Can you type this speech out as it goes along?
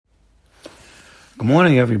Good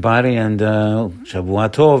morning, everybody, and Shavua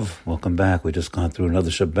Tov. Welcome back. We just gone through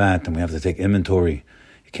another Shabbat, and we have to take inventory.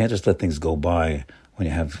 You can't just let things go by when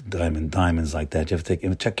you have diamonds like that. You have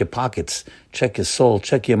to check your pockets, check your soul,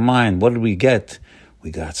 check your mind. What did we get?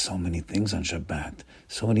 We got so many things on Shabbat,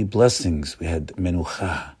 so many blessings. We had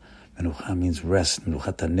menucha. Menucha means rest.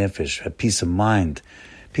 Menuchat nefesh, peace of mind.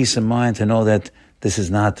 Peace of mind to know that this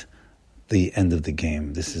is not the end of the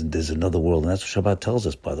game. There's another world, and that's what Shabbat tells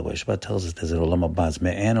us, by the way. Shabbat tells us there's an Olam Haba. It's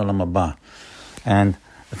Me'en Olam Haba. And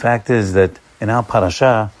the fact is that in our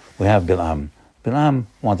parasha, we have Bilam. Bilam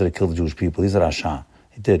wanted to kill the Jewish people. He's a Rasha.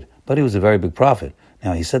 He did. But he was a very big prophet.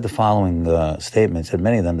 Now, he said the following statements, said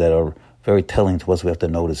many of them that are very telling to us. We have to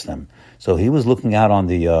notice them. So he was looking out on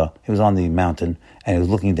he was on the mountain, and he was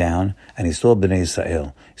looking down, and he saw Bnei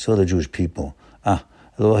Israel. He saw the Jewish people.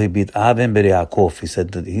 He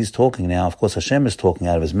said that he's talking now. Of course, Hashem is talking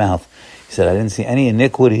out of his mouth. He said, I didn't see any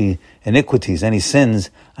iniquities, any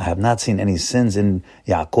sins. I have not seen any sins in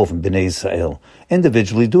Yaakov and Bnei Israel.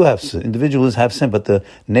 Individuals have sin, but the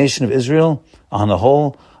nation of Israel, on the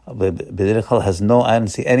whole, I didn't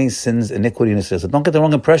see any sins, iniquity in Israel. So don't get the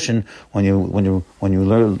wrong impression when you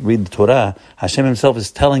read the Torah. Hashem himself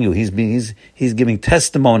is telling you, he's giving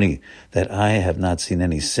testimony that I have not seen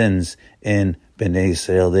any sins in Bnei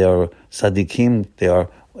Israel. They are Sadiqim, they are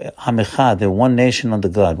Hamechad, they're one nation under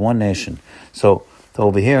God, one nation. So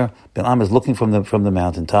over here, Bilam is looking from the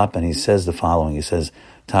mountaintop, and he says the following. He says,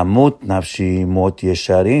 Tamut nafshi mot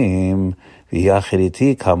yesharim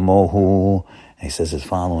v'yachiriti kamohu. And he says his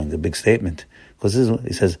following, the big statement. Because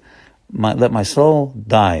he says, let my soul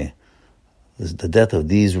die. This is the death of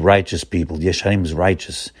these righteous people. Yesharim is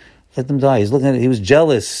righteous. Let them die. He's looking at it. He was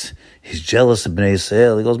jealous. He's jealous of Bnei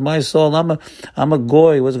Israel. He goes, my soul, I'm a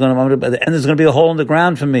goy. At the end, there's going to be a hole in the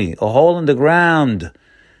ground for me. A hole in the ground.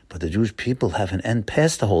 But the Jewish people have an end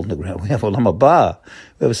past the hole in the ground. We have Olam Haba.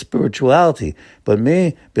 We have spirituality. But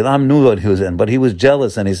me, Bilam knew what he was in. But he was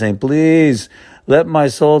jealous, and he's saying, please, let my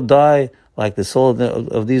soul die like the soul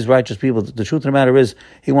of these righteous people. The truth of the matter is,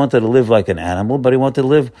 he wanted to live like an animal, but he wanted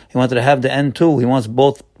to have the end too. He wants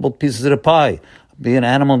both pieces of the pie. Be an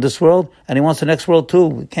animal in this world, and he wants the next world too.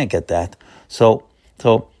 We can't get that. So,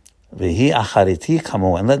 v'hi achariti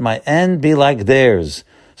kamo, and let my end be like theirs.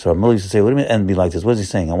 So Ramil used to say, what do you mean end be like this? What is he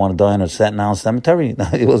saying? I want to die in a Staten Island cemetery? No,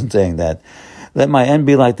 he wasn't saying that. Let my end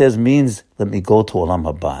be like this means let me go to Olam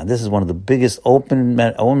Haba. And this is one of the biggest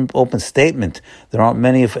open statement. There aren't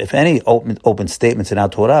many, if any, open statements in our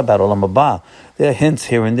Torah about Olam Haba. There are hints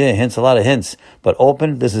here and there, a lot of hints. But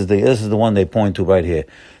open, this is the one they point to right here.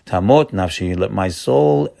 Tamot nafshi, let my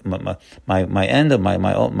soul, my end of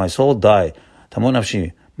my soul die. Tamot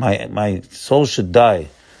nafshi, my soul should die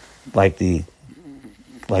like the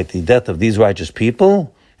death of these righteous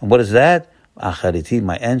people. And what is that? Achariti,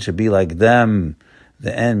 my end should be like them.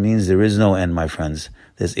 The end means there is no end, my friends.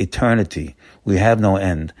 There's eternity. We have no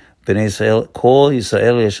end. Bnei Israel, Kol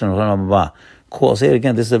Yisrael Yesh Olam Haba. Kol, say it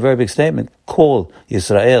again, this is a very big statement. Kol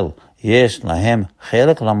Yisrael Yesh Lahem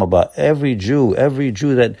Chelek Olam Haba. Every Jew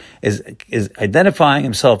that is identifying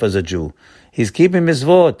himself as a Jew. He's keeping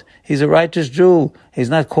mitzvot. He's a righteous Jew. He's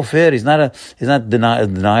not kofir. He's not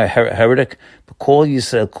denier, heretic. But call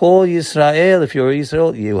Yisrael. If you're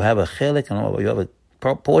Israel, you have a chelik, and you have a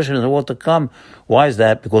portion of the world to come. Why is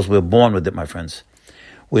that? Because we're born with it, my friends.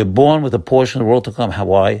 We're born with a portion of the world to come.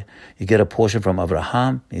 Why? You get a portion from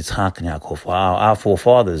Abraham, Yitzchak, and Yaakov. Our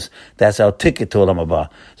forefathers. That's our ticket to Olam Haba.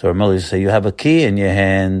 So remember, you say you have a key in your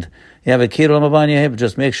hand. You have a key to Olam Haba in your hand.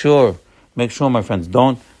 Just make sure, my friends,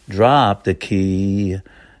 don't drop the key.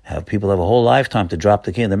 People have a whole lifetime to drop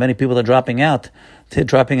the key. And there are many people that are dropping out. They're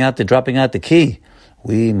dropping out the key.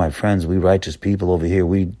 We, my friends, we righteous people over here,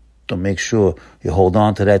 we don't make sure you hold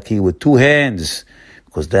on to that key with two hands,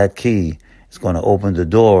 because that key is going to open the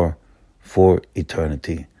door for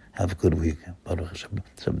eternity. Have a good week.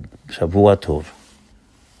 Shavua Tov.